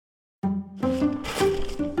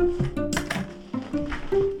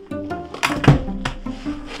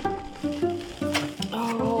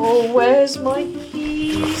Oh, where's my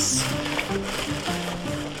keys?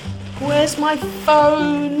 Where's my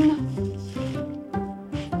phone?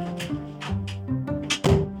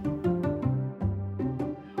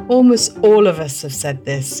 Almost all of us have said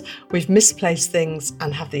this. We've misplaced things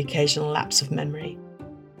and have the occasional lapse of memory.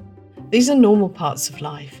 These are normal parts of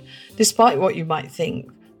life. Despite what you might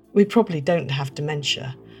think, we probably don't have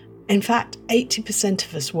dementia. In fact, 80%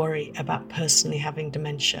 of us worry about personally having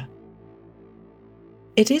dementia.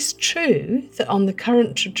 It is true that on the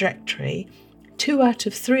current trajectory, 2 out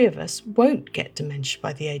of 3 of us won't get dementia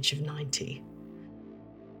by the age of 90.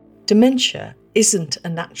 Dementia isn't a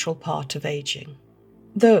natural part of ageing.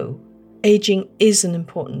 Though ageing is an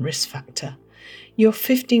important risk factor, you're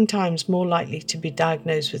 15 times more likely to be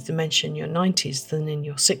diagnosed with dementia in your 90s than in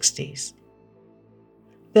your 60s.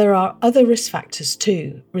 There are other risk factors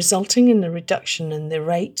too, resulting in a reduction in the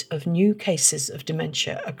rate of new cases of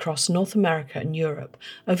dementia across North America and Europe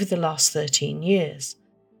over the last 13 years.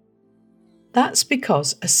 That's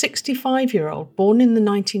because a 65-year-old born in the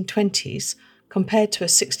 1920s compared to a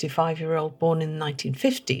 65-year-old born in the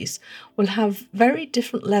 1950s will have very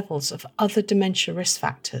different levels of other dementia risk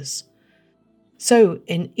factors. So,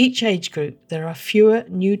 in each age group, there are fewer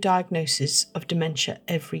new diagnoses of dementia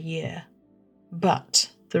every year. But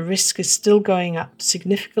the risk is still going up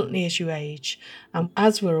significantly as you age, and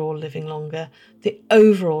as we're all living longer, the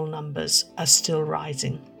overall numbers are still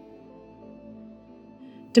rising.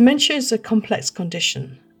 Dementia is a complex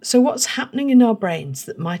condition. So what's happening in our brains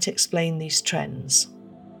that might explain these trends?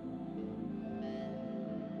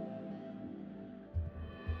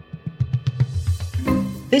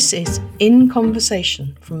 This is In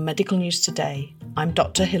Conversation from Medical News Today. I'm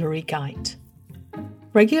Dr. Hilary Geit.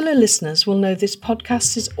 Regular listeners will know this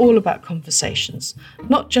podcast is all about conversations,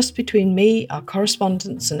 not just between me, our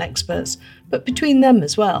correspondents and experts, but between them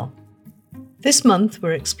as well. This month,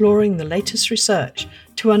 we're exploring the latest research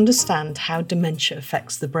to understand how dementia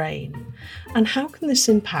affects the brain, and how can this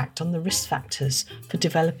impact on the risk factors for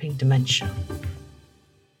developing dementia.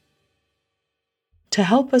 To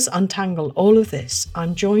help us untangle all of this,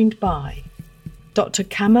 I'm joined by Dr.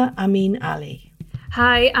 Kama Amin Ali.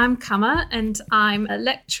 Hi, I'm Kama, and I'm a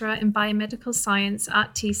lecturer in biomedical science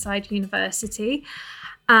at Teesside University.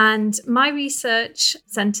 And my research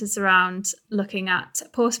centres around looking at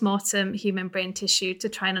post-mortem human brain tissue to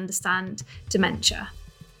try and understand dementia.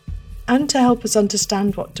 And to help us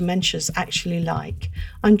understand what dementia is actually like,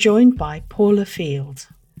 I'm joined by Paula Field.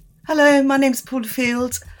 Hello, my name's Paula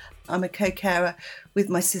Field. I'm a co-carer with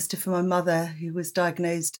my sister for my mother, who was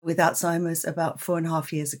diagnosed with Alzheimer's about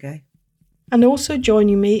 4.5 years ago. And also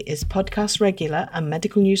joining me is podcast regular and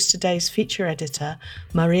Medical News Today's feature editor,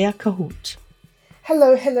 Maria Cahoot.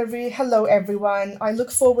 Hello, Hilary. Hello, everyone. I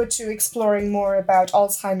look forward to exploring more about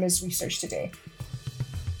Alzheimer's research today.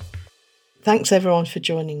 Thanks, everyone, for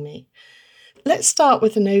joining me. Let's start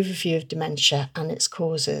with an overview of dementia and its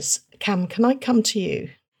causes. Cam, can I come to you?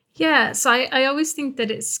 Yeah, so I always think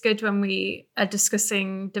that it's good when we are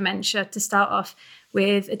discussing dementia to start off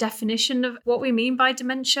with a definition of what we mean by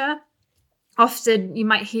dementia. Often you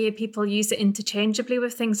might hear people use it interchangeably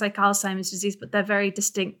with things like Alzheimer's disease, but they're very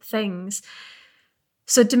distinct things.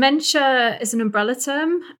 So dementia is an umbrella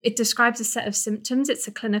term. It describes a set of symptoms. It's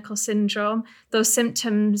a clinical syndrome. Those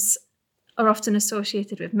symptoms are often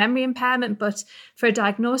associated with memory impairment, but for a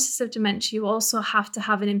diagnosis of dementia, you also have to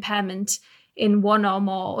have an impairment in one or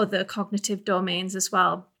more other cognitive domains as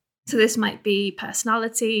well. So this might be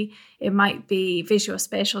personality, it might be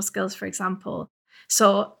visuospatial skills, for example.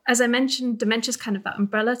 So as I mentioned, dementia is kind of that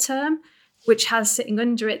umbrella term, which has sitting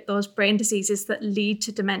under it those brain diseases that lead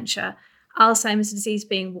to dementia. Alzheimer's disease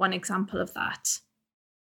being one example of that.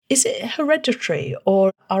 Is it hereditary,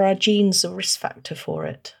 or are our genes a risk factor for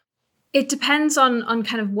it? It depends on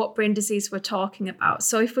kind of what brain disease we're talking about.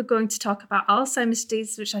 So if we're going to talk about Alzheimer's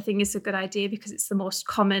disease, which I think is a good idea because it's the most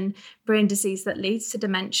common brain disease that leads to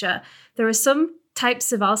dementia, there are some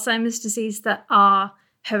types of Alzheimer's disease that are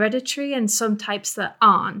hereditary and some types that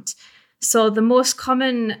aren't. So the most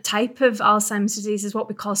common type of Alzheimer's disease is what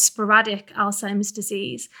we call sporadic Alzheimer's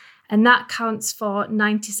disease. And that counts for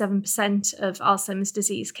 97% of Alzheimer's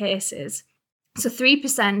disease cases. So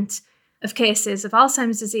 3% of cases of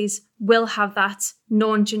Alzheimer's disease will have that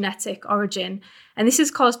known genetic origin. And this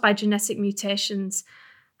is caused by genetic mutations.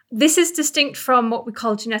 This is distinct from what we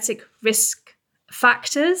call genetic risk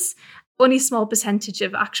factors. Only a small percentage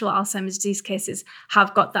of actual Alzheimer's disease cases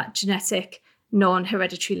have got that genetic known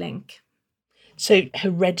hereditary link. So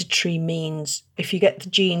hereditary means if you get the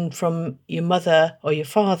gene from your mother or your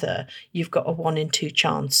father, you've got a 1 in 2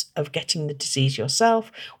 chance of getting the disease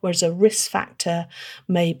yourself, whereas a risk factor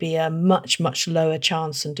may be a much, much lower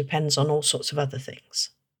chance and depends on all sorts of other things.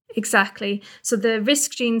 Exactly. So the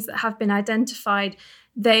risk genes that have been identified,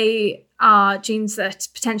 they are genes that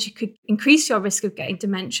potentially could increase your risk of getting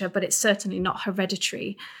dementia, but it's certainly not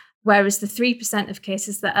hereditary. Whereas the 3% of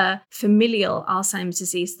cases that are familial Alzheimer's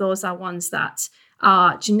disease, those are ones that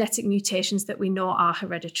are genetic mutations that we know are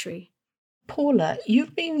hereditary. Paula,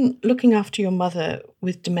 you've been looking after your mother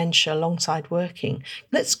with dementia alongside working.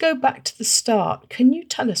 Let's go back to the start. Can you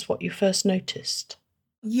tell us what you first noticed?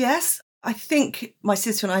 Yes, I think my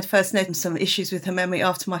sister and I had first noticed some issues with her memory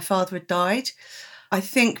after my father had died. I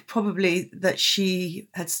think probably that she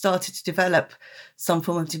had started to develop some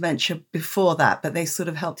form of dementia before that, but they sort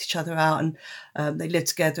of helped each other out, and they lived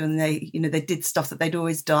together, and they did stuff that they'd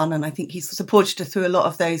always done. And I think he supported her through a lot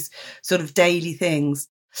of those sort of daily things.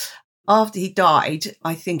 After he died,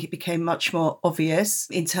 I think it became much more obvious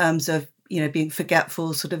in terms of, being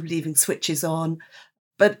forgetful, sort of leaving switches on.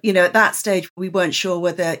 But, at that stage, we weren't sure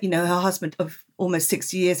whether, her husband of almost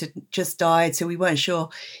 60 years had just died. So we weren't sure,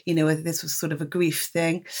 whether this was sort of a grief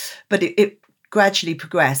thing. But it gradually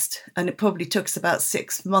progressed. And it probably took us about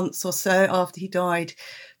 6 months or so after he died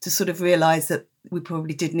to sort of realise that we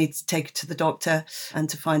probably did need to take her to the doctor and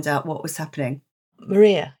to find out what was happening.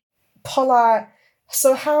 Maria. Paula,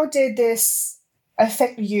 so how did this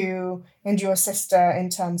affect you and your sister in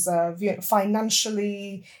terms of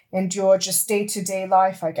financially and your just day-to-day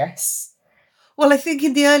life, I guess? Well, I think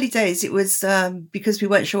in the early days it was because we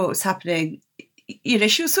weren't sure what was happening.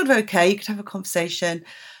 She was sort of okay. You could have a conversation.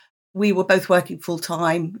 We were both working full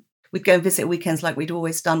time. We'd go and visit weekends like we'd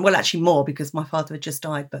always done. Well, actually more because my father had just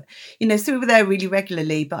died. But, so we were there really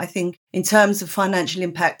regularly. But I think in terms of financial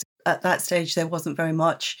impact at that stage, there wasn't very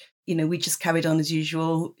much. We just carried on as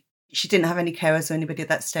usual. She didn't have any carers or anybody at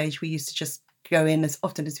that stage. We used to just go in as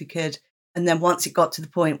often as we could. And then once it got to the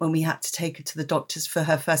point when we had to take her to the doctors for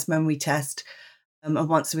her first memory test, and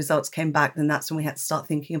once the results came back, then that's when we had to start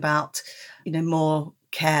thinking about, more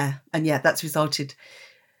care. And yeah, that's resulted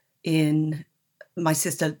in my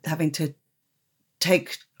sister having to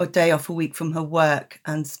take a day off a week from her work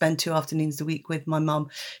and spend 2 afternoons a week with my mum.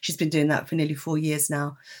 She's been doing that for nearly 4 years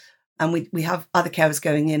now. And we have other carers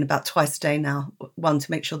going in about twice a day now, one to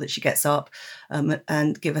make sure that she gets up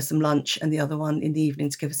and give her some lunch, and the other one in the evening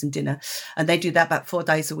to give her some dinner. And they do that about 4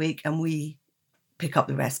 days a week, and we pick up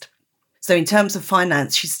the rest. So in terms of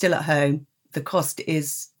finance, she's still at home. The cost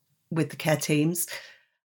is with the care teams.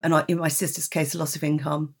 And in my sister's case, a loss of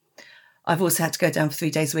income. I've also had to go down for 3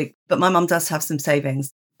 days a week. But my mum does have some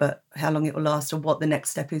savings. But how long it will last or what the next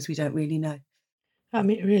step is, we don't really know.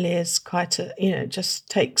 It really is quite it just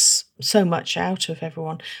takes so much out of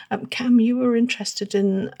everyone. Cam, you were interested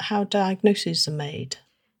in how diagnoses are made.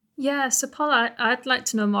 Yeah, so Paula, I'd like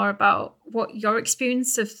to know more about what your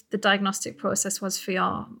experience of the diagnostic process was for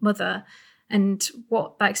your mother and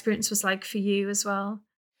what that experience was like for you as well.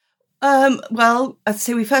 Well, I'd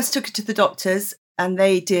say we first took her to the doctors and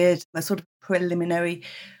they did a sort of preliminary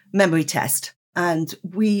memory test. And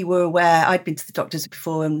we were aware, I'd been to the doctors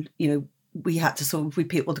before and, we had to sort of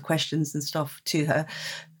repeat all the questions and stuff to her.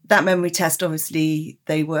 That memory test, obviously,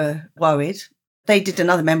 they were worried. They did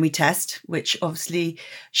another memory test, which obviously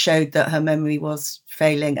showed that her memory was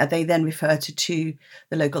failing. And they then referred her to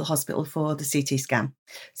the local hospital for the CT scan.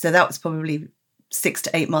 So that was probably 6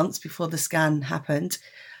 to 8 months before the scan happened.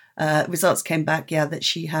 Results came back, that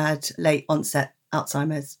she had late onset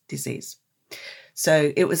Alzheimer's disease.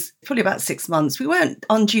 So it was probably about 6 months. We weren't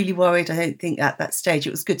unduly worried, I don't think, at that stage.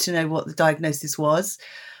 It was good to know what the diagnosis was.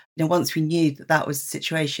 Once we knew that was the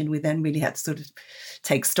situation, we then really had to sort of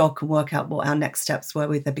take stock and work out what our next steps were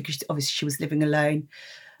with her, because obviously she was living alone.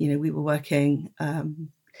 We were working.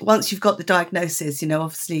 Once you've got the diagnosis,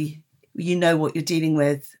 obviously you know what you're dealing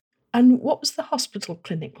with. And what was the hospital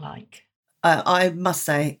clinic like? I must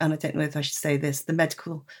say, and I don't know if I should say this, the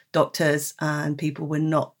medical doctors and people were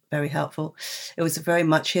not very helpful. It was very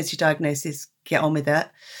much, here's your diagnosis, get on with it.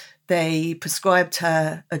 They prescribed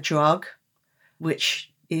her a drug,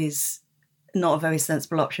 which is not a very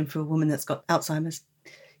sensible option for a woman that's got Alzheimer's.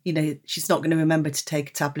 She's not going to remember to take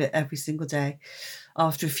a tablet every single day.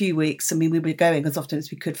 After a few weeks, we were going as often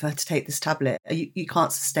as we could for her to take this tablet. You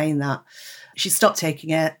can't sustain that. She stopped taking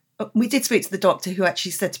it. We did speak to the doctor, who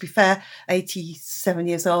actually said, to be fair, 87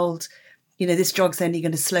 years old, this drug's only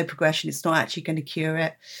going to slow progression. It's not actually going to cure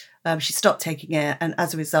it. She stopped taking it. And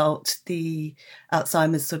as a result, the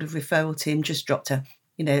Alzheimer's sort of referral team just dropped her,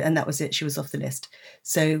 and that was it. She was off the list.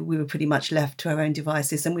 So we were pretty much left to our own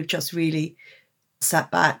devices. And we've just really sat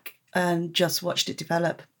back and just watched it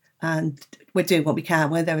develop. And we're doing what we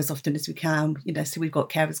can. We're there as often as we can, so we've got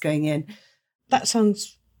carers going in. That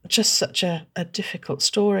sounds just such a difficult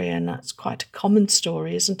story, and that's quite a common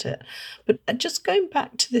story, isn't it? But just going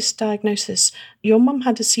back to this diagnosis, your mum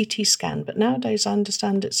had a CT scan, but nowadays I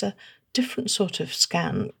understand it's a different sort of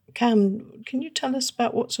scan. Cam, can you tell us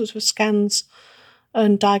about what sort of scans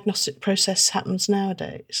and diagnostic process happens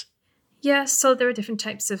nowadays? Yeah, so there are different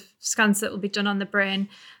types of scans that will be done on the brain,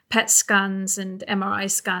 PET scans and MRI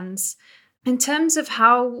scans. In terms of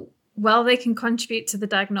how well they can contribute to the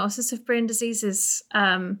diagnosis of brain disease is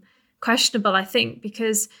questionable, I think,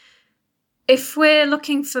 because if we're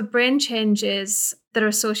looking for brain changes that are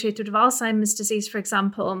associated with Alzheimer's disease, for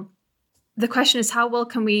example, the question is how well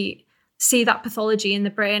can we see that pathology in the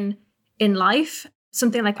brain in life?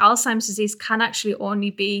 Something like Alzheimer's disease can actually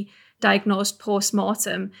only be diagnosed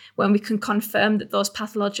post-mortem when we can confirm that those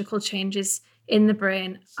pathological changes in the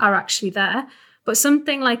brain are actually there. But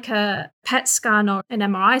something like a PET scan or an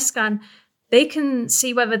MRI scan, they can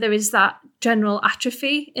see whether there is that general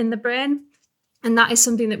atrophy in the brain. And that is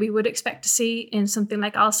something that we would expect to see in something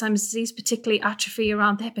like Alzheimer's disease, particularly atrophy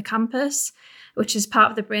around the hippocampus, which is part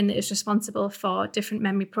of the brain that is responsible for different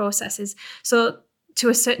memory processes. So to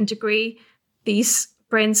a certain degree, these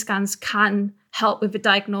brain scans can help with the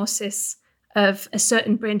diagnosis of a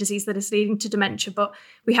certain brain disease that is leading to dementia, but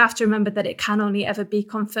we have to remember that it can only ever be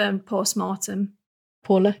confirmed post-mortem.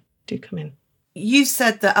 Paula, do come in. You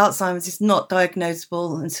said that Alzheimer's is not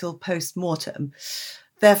diagnosable until post-mortem.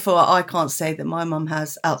 Therefore, I can't say that my mum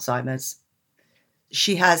has Alzheimer's.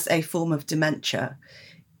 She has a form of dementia.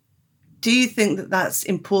 Do you think that that's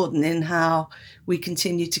important in how we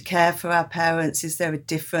continue to care for our parents? Is there a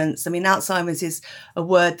difference? I mean, Alzheimer's is a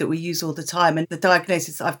word that we use all the time, and the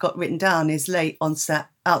diagnosis I've got written down is late onset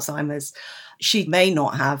Alzheimer's. She may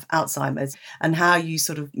not have Alzheimer's, and how you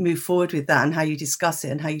sort of move forward with that and how you discuss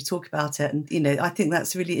it and how you talk about it. And, I think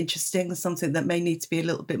that's really interesting and something that may need to be a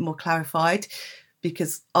little bit more clarified,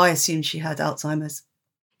 because I assumed she had Alzheimer's.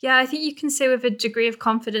 Yeah, I think you can say with a degree of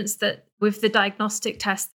confidence that with the diagnostic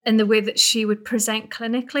test and the way that she would present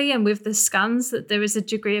clinically and with the scans, that there is a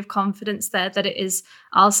degree of confidence there that it is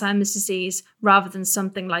Alzheimer's disease rather than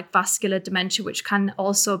something like vascular dementia, which can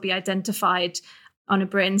also be identified on a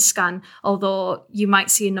brain scan, although you might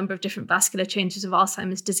see a number of different vascular changes of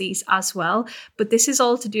Alzheimer's disease as well. But this is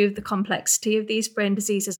all to do with the complexity of these brain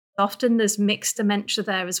diseases. Often there's mixed dementia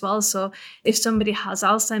there as well. So if somebody has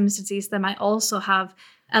Alzheimer's disease, they might also have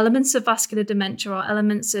elements of vascular dementia or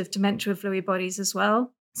elements of dementia with Lewy bodies as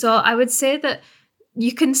well. So I would say that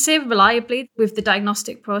you can say reliably with the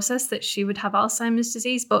diagnostic process that she would have Alzheimer's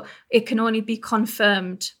disease, but it can only be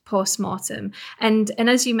confirmed post-mortem. And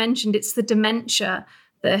as you mentioned, it's the dementia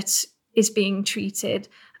that is being treated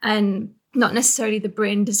and not necessarily the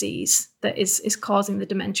brain disease that is causing the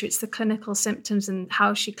dementia. It's the clinical symptoms and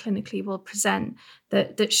how she clinically will present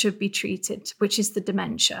that should be treated, which is the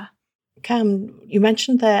dementia. Cam, you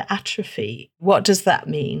mentioned their atrophy. What does that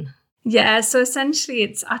mean? Yeah, so essentially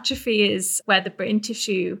it's atrophy is where the brain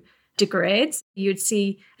tissue degrades. You'd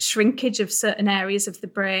see shrinkage of certain areas of the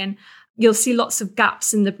brain. You'll see lots of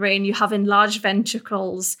gaps in the brain. You have enlarged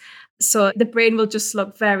ventricles. So the brain will just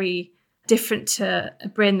look very different to a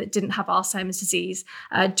brain that didn't have Alzheimer's disease,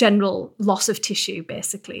 general loss of tissue,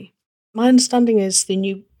 basically. My understanding is the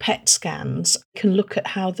new PET scans can look at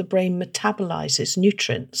how the brain metabolizes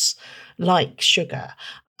nutrients like sugar,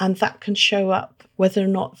 and that can show up whether or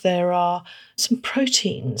not there are some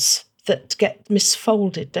proteins that get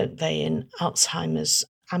misfolded, don't they, in Alzheimer's,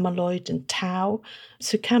 amyloid and tau.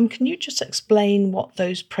 So Cam, can you just explain what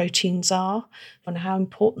those proteins are and how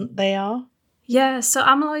important they are? Yeah, so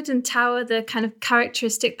amyloid and tau are the kind of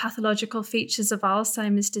characteristic pathological features of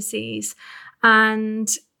Alzheimer's disease. And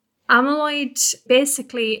amyloid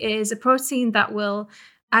basically is a protein that will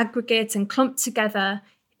aggregate and clump together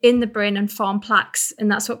in the brain and form plaques. And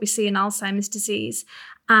that's what we see in Alzheimer's disease.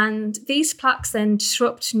 And these plaques then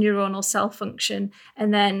disrupt neuronal cell function.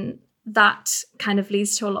 And then that kind of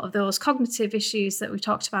leads to a lot of those cognitive issues that we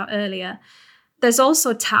talked about earlier. There's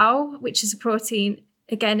also tau, which is a protein,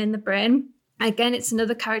 again, in the brain. Again, it's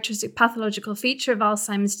another characteristic pathological feature of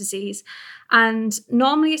Alzheimer's disease. And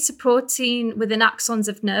normally it's a protein within axons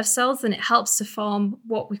of nerve cells, and it helps to form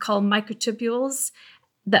what we call microtubules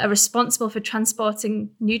that are responsible for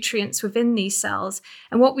transporting nutrients within these cells.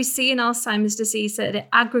 And what we see in Alzheimer's disease is that it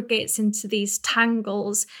aggregates into these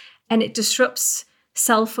tangles and it disrupts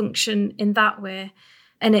cell function in that way.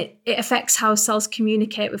 And it affects how cells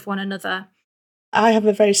communicate with one another. I have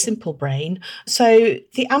a very simple brain. So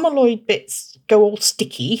the amyloid bits go all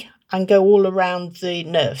sticky and go all around the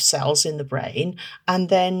nerve cells in the brain. And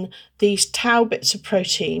then these tau bits of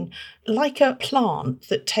protein, like a plant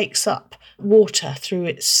that takes up water through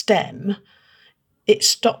its stem, it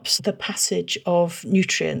stops the passage of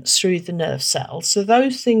nutrients through the nerve cells. So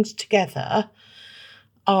those things together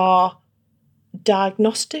are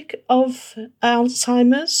diagnostic of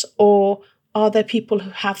Alzheimer's, or are there people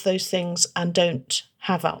who have those things and don't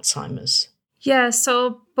have Alzheimer's? Yeah,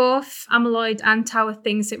 so both amyloid and tau are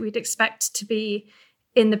things that we'd expect to be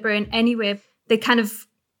in the brain anyway. They kind of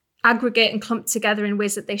aggregate and clump together in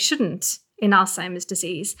ways that they shouldn't in Alzheimer's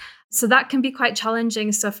disease. So that can be quite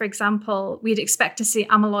challenging. So for example, we'd expect to see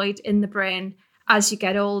amyloid in the brain as you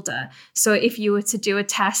get older. So if you were to do a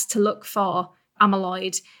test to look for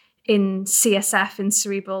amyloid in CSF, in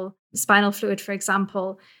cerebral spinal fluid, for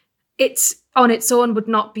example, it's on its own would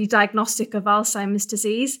not be diagnostic of Alzheimer's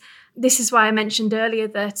disease. This is why I mentioned earlier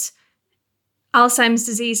that Alzheimer's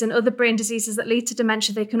disease and other brain diseases that lead to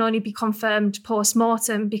dementia, they can only be confirmed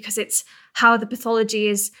post-mortem, because it's how the pathology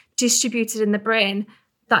is distributed in the brain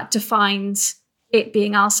that defines it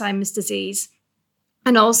being Alzheimer's disease.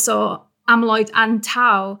 And also amyloid and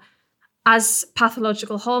tau, as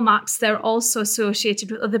pathological hallmarks, they're also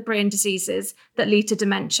associated with other brain diseases that lead to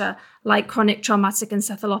dementia, like chronic traumatic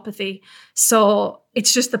encephalopathy. So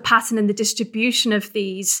it's just the pattern and the distribution of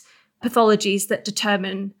these pathologies that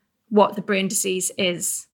determine what the brain disease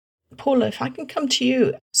is. Paula, if I can come to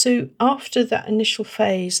you. So after that initial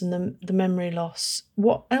phase and the memory loss,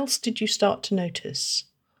 what else did you start to notice?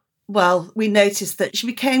 Well, we noticed that she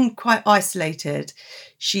became quite isolated.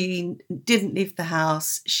 She didn't leave the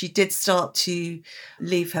house. She did start to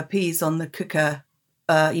leave her peas on the cooker,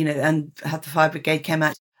 and have the fire brigade came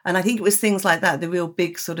out. And I think it was things like that, the real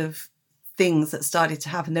big sort of things that started to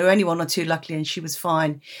happen. There were only one or two, luckily, and she was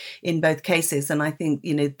fine in both cases. And I think,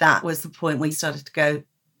 that was the point where you started to go,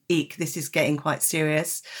 eek, this is getting quite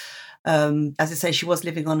serious. As I say, she was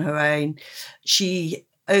living on her own. She,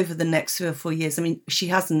 over the next 3 or 4 years, she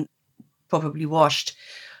hasn't probably washed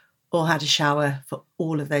or had a shower for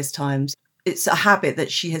all of those times. It's a habit that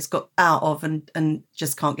she has got out of and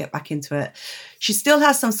just can't get back into it. She still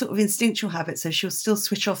has some sort of instinctual habit, so she'll still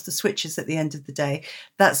switch off the switches at the end of the day.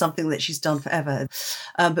 That's something that she's done forever.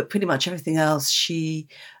 But pretty much everything else, she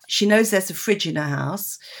knows there's a fridge in her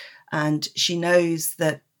house, and she knows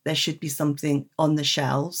that there should be something on the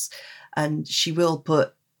shelves, and she will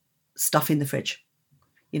put stuff in the fridge.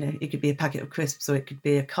 It could be a packet of crisps or it could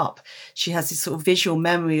be a cup. She has this sort of visual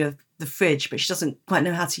memory of the fridge, but she doesn't quite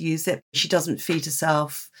know how to use it. She doesn't feed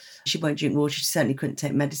herself. She won't drink water. She certainly couldn't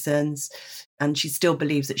take medicines. And she still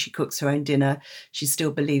believes that she cooks her own dinner. She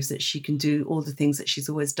still believes that she can do all the things that she's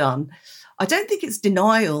always done. I don't think it's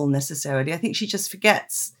denial necessarily. I think she just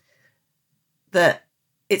forgets that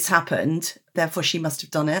it's happened, therefore she must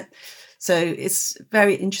have done it. So it's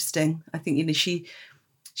very interesting. I think,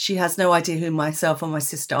 she has no idea who myself or my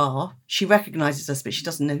sister are. She recognises us, but she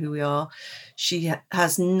doesn't know who we are. She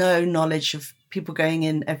has no knowledge of people going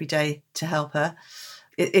in every day to help her.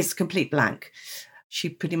 It's complete blank. She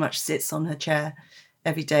pretty much sits on her chair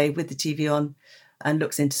every day with the TV on and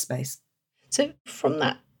looks into space. So from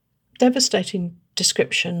that devastating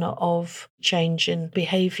description of change in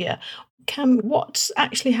behaviour, Cam, what's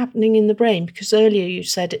actually happening in the brain? Because earlier you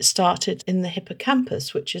said it started in the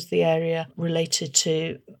hippocampus, which is the area related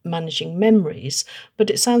to managing memories,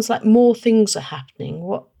 but it sounds like more things are happening.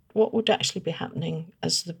 What would actually be happening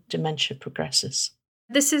as the dementia progresses?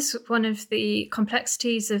 This is one of the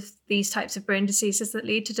complexities of these types of brain diseases that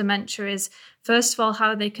lead to dementia is, first of all,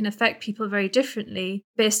 how they can affect people very differently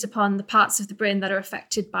based upon the parts of the brain that are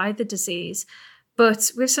affected by the disease.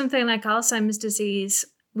 But with something like Alzheimer's disease,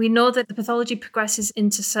 we know that the pathology progresses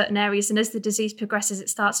into certain areas, and as the disease progresses, it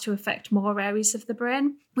starts to affect more areas of the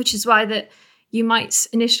brain, which is why that you might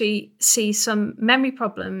initially see some memory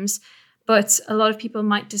problems, but a lot of people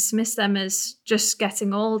might dismiss them as just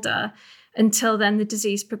getting older until then the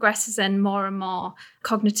disease progresses and more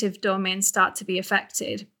cognitive domains start to be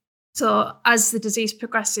affected. So as the disease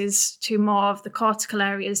progresses to more of the cortical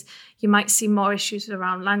areas, you might see more issues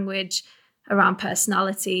around language, around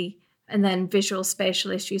personality, and then visual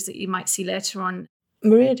spatial issues that you might see later on.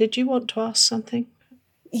 Maria, did you want to ask something?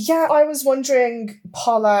 Yeah, I was wondering,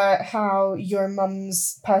 Paula, how your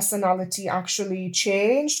mum's personality actually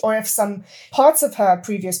changed, or if some parts of her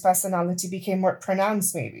previous personality became more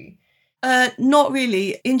pronounced, maybe. Not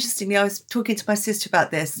really. Interestingly, I was talking to my sister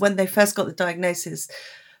about this. When they first got the diagnosis,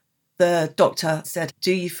 the doctor said,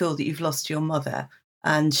 "Do you feel that you've lost your mother?"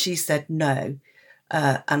 And she said no.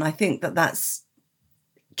 And I think that that's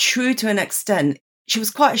true to an extent. She was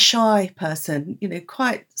quite a shy person,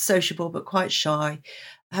 quite sociable, but quite shy.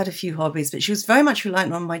 Had a few hobbies, but she was very much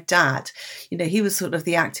reliant on my dad. He was sort of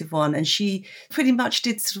the active one, and she pretty much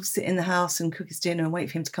did sort of sit in the house and cook his dinner and wait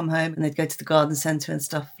for him to come home, and they'd go to the garden centre and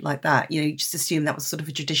stuff like that. You just assume that was sort of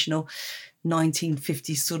a traditional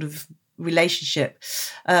 1950s sort of relationship.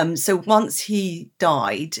 So once he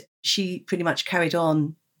died, she pretty much carried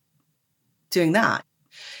on doing that.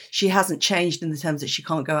 She hasn't changed in the terms that she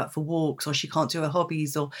can't go out for walks or she can't do her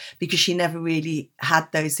hobbies, or because she never really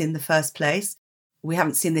had those in the first place. We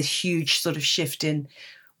haven't seen this huge sort of shift in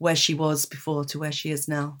where she was before to where she is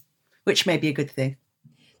now, which may be a good thing.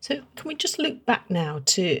 So can we just look back now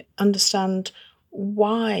to understand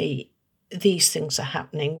why these things are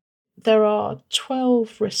happening? There are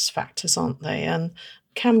 12 risk factors, aren't they? And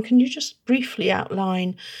Cam, can you just briefly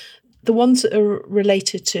outline the ones that are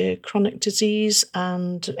related to chronic disease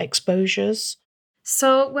and exposures?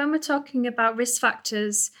 So when we're talking about risk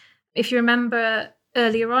factors, if you remember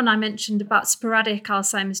earlier on, I mentioned about sporadic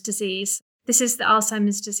Alzheimer's disease. This is the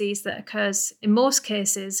Alzheimer's disease that occurs in most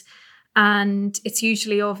cases, and it's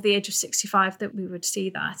usually over the age of 65 that we would see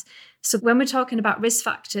that. So when we're talking about risk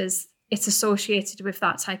factors, it's associated with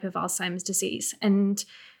that type of Alzheimer's disease. And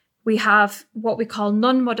we have what we call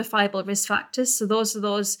non-modifiable risk factors. So those are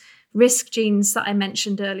those risk genes that I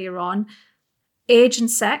mentioned earlier on. Age and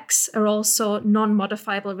sex are also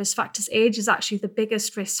non-modifiable risk factors. Age is actually the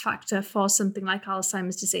biggest risk factor for something like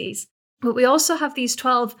Alzheimer's disease. But we also have these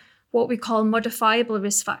 12 what we call modifiable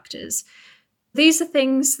risk factors. These are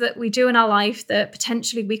things that we do in our life that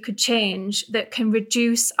potentially we could change that can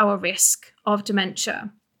reduce our risk of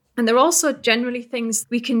dementia. And they're also generally things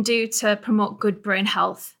we can do to promote good brain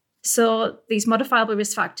health. So these modifiable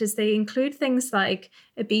risk factors, they include things like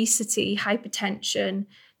obesity, hypertension,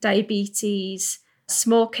 diabetes,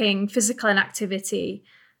 smoking, physical inactivity,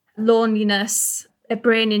 loneliness, a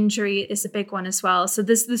brain injury is a big one as well. So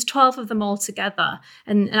there's 12 of them all together.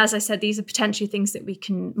 And as I said, these are potentially things that we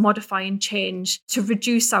can modify and change to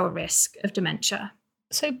reduce our risk of dementia.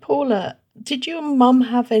 So Paula, did your mum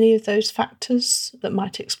have any of those factors that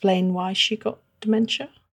might explain why she got dementia?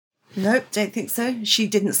 Nope, don't think so. She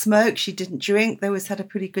didn't smoke, she didn't drink. They always had a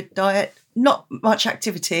pretty good diet. Not much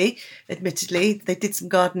activity, admittedly. They did some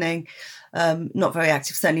gardening, not very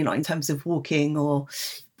active, certainly not in terms of walking or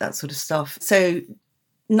that sort of stuff. So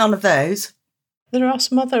none of those. There are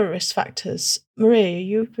some other risk factors. Maria,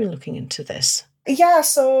 you've been looking into this. Yeah,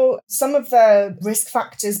 so some of the risk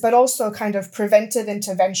factors, but also kind of preventive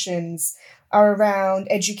interventions are around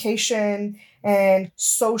education and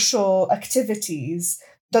social activities.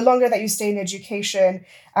 The longer that you stay in education,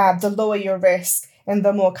 the lower your risk, and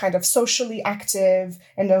the more kind of socially active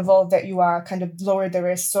and involved that you are, kind of lower the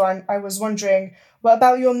risk. So I was wondering, what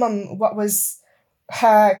about your mum? What was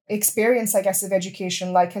her experience, I guess, of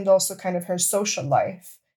education like, and also kind of her social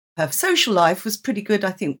life? Her social life was pretty good,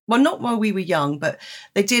 I think. Well, not while we were young, but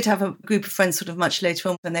they did have a group of friends sort of much later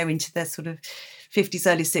on when they were into their sort of 50s,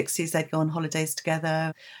 early 60s. They'd go on holidays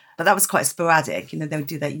together. But that was quite sporadic. They would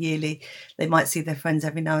do that yearly. They might see their friends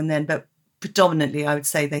every now and then, but predominantly, I would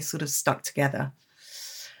say they sort of stuck together.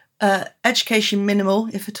 Education minimal,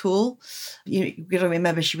 if at all. You've got to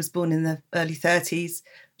remember she was born in the early 30s.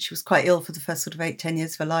 She was quite ill for the first sort of 8-10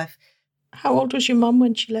 years of her life. How old was your mum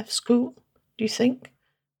when she left school, do you think?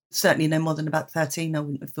 Certainly no more than about 13, I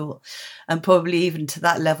wouldn't have thought. And probably even to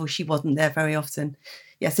that level, she wasn't there very often.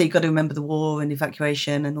 Yeah, so you've got to remember the war and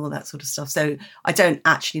evacuation and all that sort of stuff. So I don't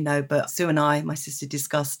actually know, but Sue and I, my sister,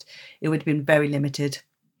 discussed it would have been very limited.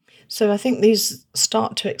 So I think these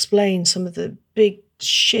start to explain some of the big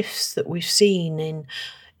shifts that we've seen in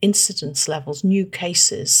incidence levels, new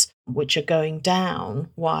cases, which are going down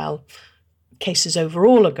while cases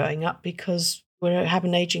overall are going up because we have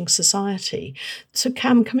an ageing society. So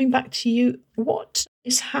Cam, coming back to you, what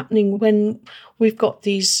is happening when we've got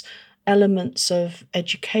these elements of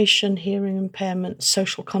education, hearing impairment,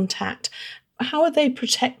 social contact? How are they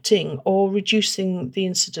protecting or reducing the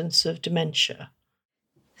incidence of dementia?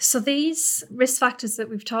 So these risk factors that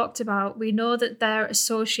we've talked about, we know that they're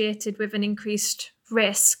associated with an increased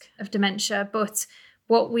risk of dementia, but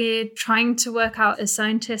what we're trying to work out as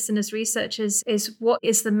scientists and as researchers is what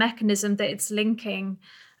is the mechanism that it's linking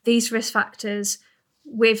these risk factors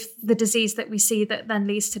with the disease that we see that then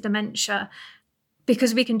leads to dementia.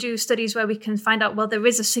 Because we can do studies where we can find out, well, there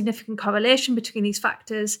is a significant correlation between these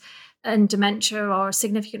factors and dementia or a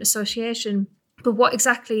significant association. But what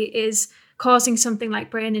exactly is causing something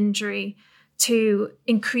like brain injury to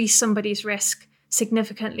increase somebody's risk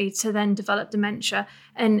significantly to then develop dementia?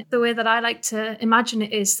 And the way that I like to imagine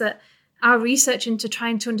it is that our research into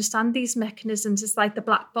trying to understand these mechanisms is like the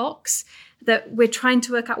black box, that we're trying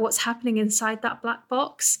to work out what's happening inside that black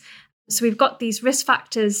box. So we've got these risk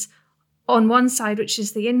factors on one side, which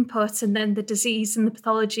is the input, and then the disease and the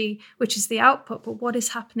pathology, which is the output. But what is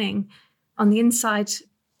happening on the inside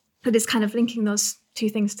that is kind of linking those two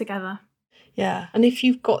things together? Yeah. And if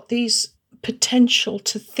you've got these potential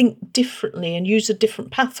to think differently and use a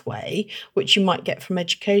different pathway, which you might get from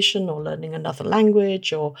education or learning another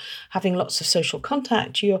language or having lots of social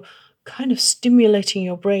contact, you're kind of stimulating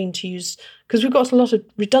your brain to use, because we've got a lot of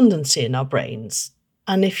redundancy in our brains.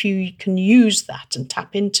 And if you can use that and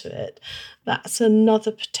tap into it, that's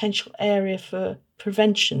another potential area for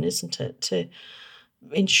prevention, isn't it? To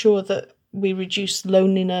ensure that we reduce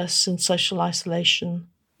loneliness and social isolation.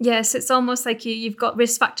 Yes, it's almost like you've got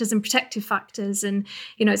risk factors and protective factors. And,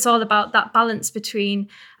 it's all about that balance between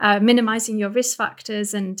minimizing your risk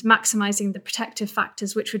factors and maximizing the protective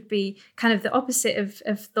factors, which would be kind of the opposite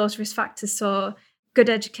of those risk factors. So good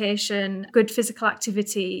education, good physical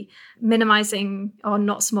activity, minimizing or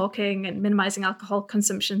not smoking and minimizing alcohol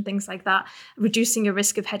consumption, things like that, reducing your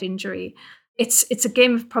risk of head injury. It's a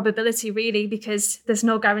game of probability, really, because there's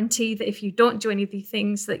no guarantee that if you don't do any of these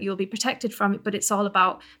things that you'll be protected from it, but it's all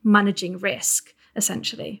about managing risk,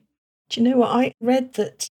 essentially. Do you know what? I read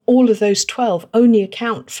that all of those 12 only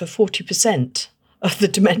account for 40% of the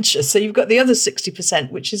dementia. So you've got the other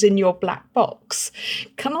 60%, which is in your black box.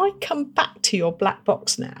 Can I come back to your black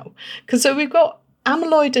box now? Because so we've got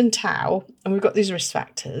amyloid and tau, and we've got these risk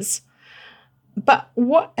factors. But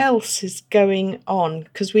what else is going on?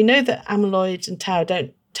 Because we know that amyloid and tau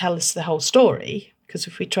don't tell us the whole story, because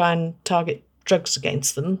if we try and target drugs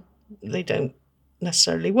against them, they don't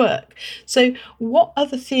necessarily work. So what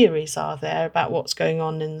other theories are there about what's going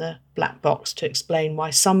on in the black box to explain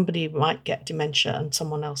why somebody might get dementia and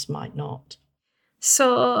someone else might not?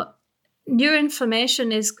 So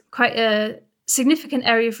neuroinflammation is quite a significant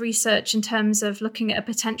area of research in terms of looking at a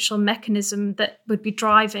potential mechanism that would be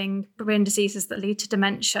driving brain diseases that lead to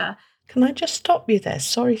dementia. Can I just stop you there?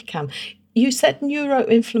 Sorry, Cam. You said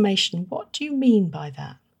neuroinflammation. What do you mean by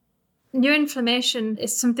that? Neuroinflammation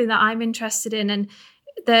is something that I'm interested in, and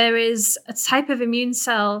there is a type of immune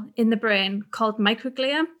cell in the brain called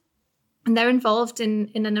microglia, and they're involved in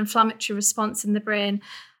an inflammatory response in the brain.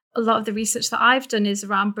 A lot of the research that I've done is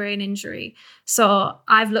around brain injury. So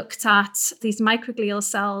I've looked at these microglial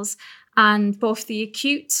cells and both the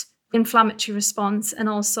acute inflammatory response and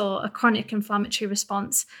also a chronic inflammatory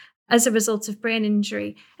response as a result of brain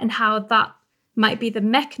injury, and how that might be the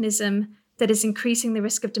mechanism that is increasing the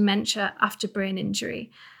risk of dementia after brain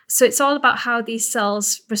injury. So it's all about how these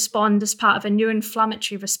cells respond as part of a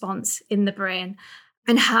neuroinflammatory response in the brain,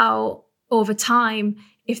 and how over time,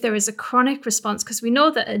 if there is a chronic response, because we know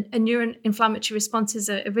that a neuroinflammatory response is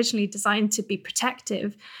originally designed to be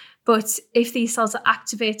protective, but if these cells are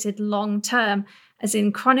activated long term, as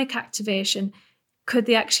in chronic activation, could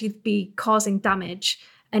they actually be causing damage?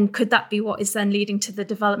 And could that be what is then leading to the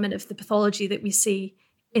development of the pathology that we see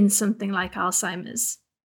in something like Alzheimer's?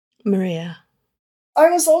 Maria? I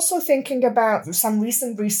was also thinking about some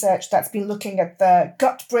recent research that's been looking at the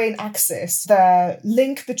gut-brain axis, the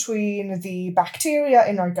link between the bacteria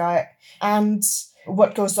in our gut and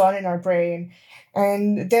what goes on in our brain.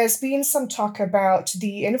 And there's been some talk about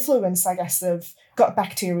the influence, I guess, of gut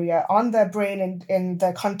bacteria on the brain in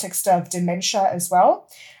the context of dementia as well.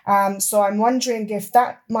 So I'm wondering if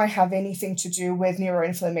that might have anything to do with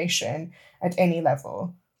neuroinflammation at any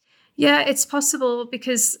level. Yeah, it's possible,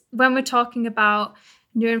 because when we're talking about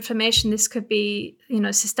neuroinflammation, this could be,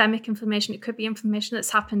 systemic inflammation. It could be inflammation that's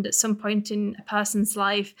happened at some point in a person's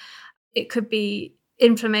life. It could be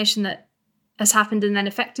inflammation that has happened and then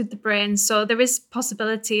affected the brain. So there is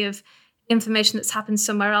possibility of inflammation that's happened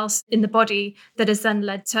somewhere else in the body that has then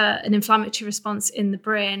led to an inflammatory response in the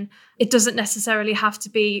brain. It doesn't necessarily have to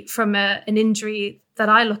be from an injury that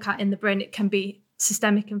I look at in the brain. It can be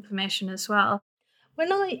systemic inflammation as well.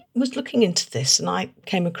 When I was looking into this and I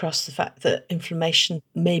came across the fact that inflammation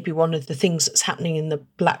may be one of the things that's happening in the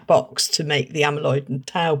black box to make the amyloid and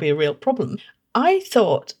tau be a real problem, I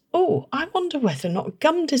thought, I wonder whether or not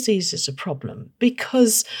gum disease is a problem,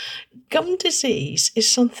 because gum disease is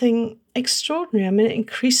something extraordinary. I mean, it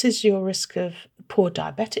increases your risk of poor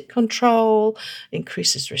diabetic control,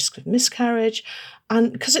 increases risk of miscarriage,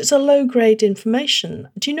 and because it's a low-grade inflammation.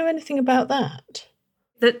 Do you know anything about that?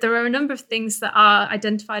 That there are a number of things that are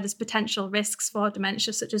identified as potential risks for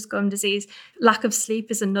dementia, such as gum disease. Lack of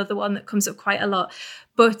sleep is another one that comes up quite a lot.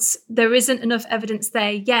 But there isn't enough evidence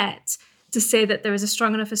there yet to say that there is a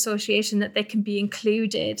strong enough association that they can be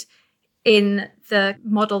included in the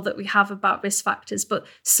model that we have about risk factors, but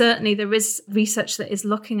certainly there is research that is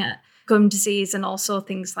looking at gum disease and also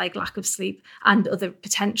things like lack of sleep and other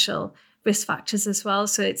potential risk factors as well.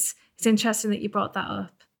 So it's interesting that you brought that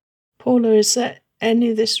up. Paula, is there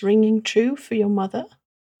any of this ringing true for your mother?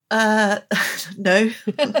 No.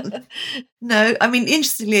 No. I mean,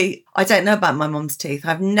 interestingly, I don't know about my mum's teeth.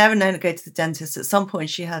 I've never known her go to the dentist. At some point,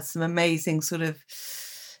 she had some amazing sort of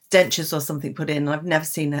dentures or something put in, and I've never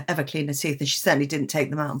seen her ever clean her teeth, and she certainly didn't take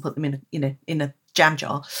them out and put them in a jam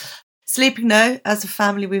jar. Sleeping, no. As a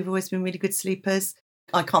family, we've always been really good sleepers.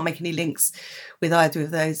 I can't make any links with either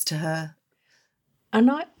of those to her.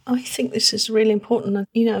 And I think this is really important.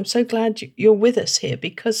 I'm so glad you're with us here,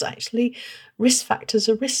 because actually risk factors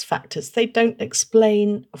are risk factors. They don't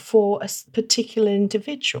explain for a particular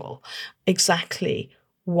individual exactly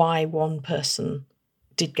why one person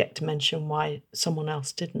did get dementia and why someone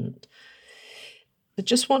else didn't. I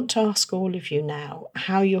just want to ask all of you now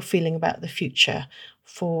how you're feeling about the future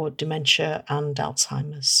for dementia and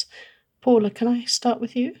Alzheimer's. Paula, can I start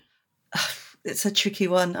with you? It's a tricky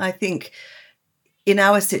one. I think in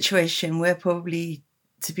our situation, we're probably,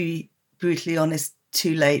 to be brutally honest,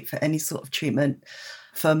 too late for any sort of treatment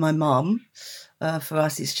for my mum. For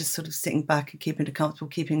us, it's just sort of sitting back and keeping her comfortable,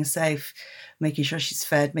 keeping her safe, making sure she's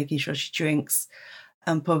fed, making sure she drinks,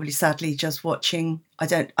 and probably sadly just watching. I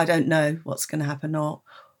don't know what's going to happen or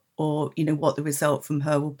what the result from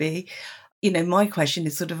her will be. My question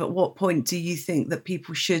is sort of, at what point do you think that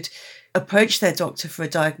people should approach their doctor for a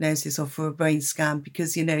diagnosis or for a brain scan?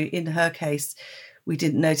 Because, in her case, we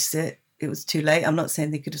didn't notice it. It was too late. I'm not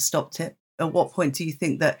saying they could have stopped it. At what point do you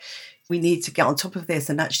think that we need to get on top of this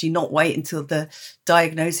and actually not wait until the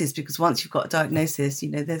diagnosis? Because once you've got a diagnosis,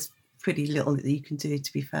 there's pretty little that you can do,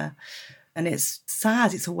 to be fair. And it's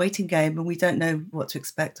sad. It's a waiting game, and we don't know what to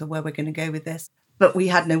expect or where we're going to go with this. But we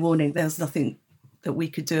had no warning. There was nothing that we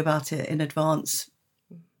could do about it in advance.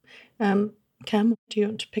 Cam, do you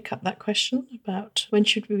want to pick up that question about when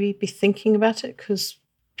should we be thinking about it? Because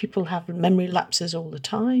people have memory lapses all the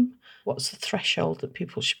time. What's the threshold that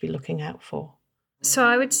people should be looking out for? So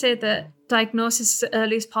I would say that diagnosis as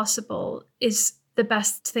early as possible is the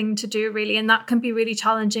best thing to do, really. And that can be really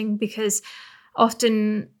challenging because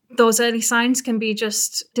often those early signs can be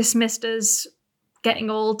just dismissed as getting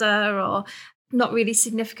older or not really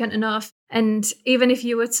significant enough. And even if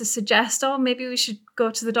you were to suggest, maybe we should go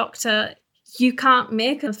to the doctor, you can't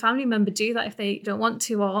make a family member do that if they don't want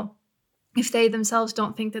to, or if they themselves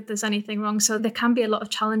don't think that there's anything wrong. So there can be a lot of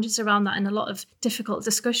challenges around that and a lot of difficult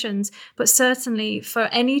discussions. But certainly for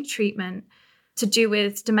any treatment to do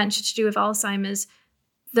with dementia, to do with Alzheimer's,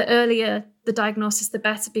 the earlier the diagnosis, the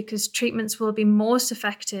better, because treatments will be most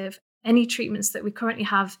effective. Any treatments that we currently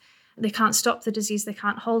have, they can't stop the disease, they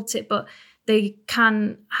can't halt it, but they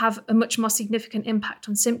can have a much more significant impact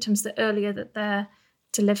on symptoms the earlier that they're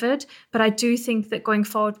delivered. But I do think that going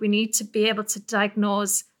forward, we need to be able to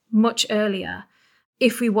diagnose much earlier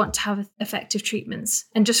if we want to have effective treatments.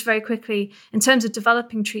 And just very quickly, in terms of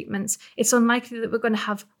developing treatments, it's unlikely that we're going to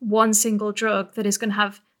have one single drug that is going to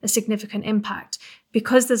have a significant impact.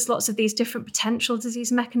 Because there's lots of these different potential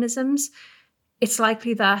disease mechanisms, it's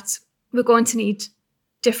likely that we're going to need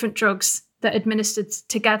different drugs that are administered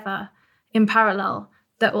together in parallel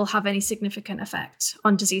that will have any significant effect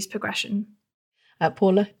on disease progression.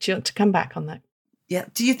 Paula, do you want to come back on that? Yeah.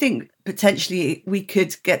 Do you think potentially we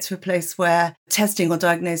could get to a place where testing or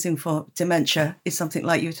diagnosing for dementia is something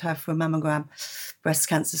like you would have for a mammogram, breast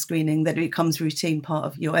cancer screening, that it becomes a routine part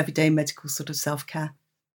of your everyday medical sort of self-care?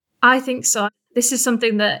 I think so. This is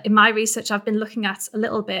something that in my research I've been looking at a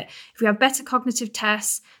little bit. If we have better cognitive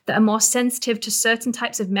tests that are more sensitive to certain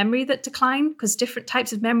types of memory that decline, because different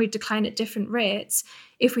types of memory decline at different rates,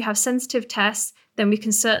 if we have sensitive tests, then we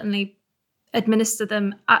can certainly administer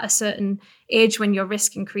them at a certain age when your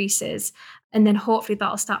risk increases. And then hopefully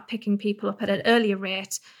that'll start picking people up at an earlier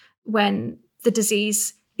rate when the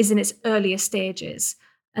disease is in its earlier stages.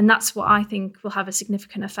 And that's what I think will have a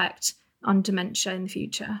significant effect on dementia in the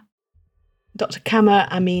future. Dr.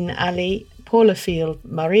 Kamer Amin Ali, Paula Field,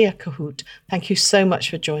 Maria Kohout, thank you so much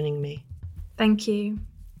for joining me. Thank you.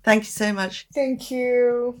 Thank you so much. Thank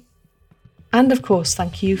you. And of course,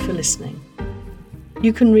 thank you for listening.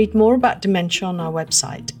 You can read more about dementia on our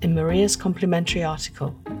website in Maria's complimentary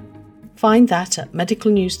article. Find that at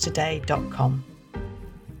medicalnewstoday.com.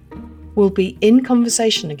 We'll be in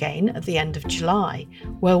conversation again at the end of July,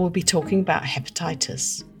 where we'll be talking about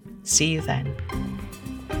hepatitis. See you then.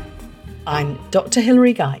 I'm Dr.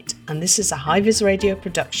 Hilary Geit, and this is a High Vis Radio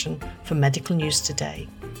production for Medical News Today.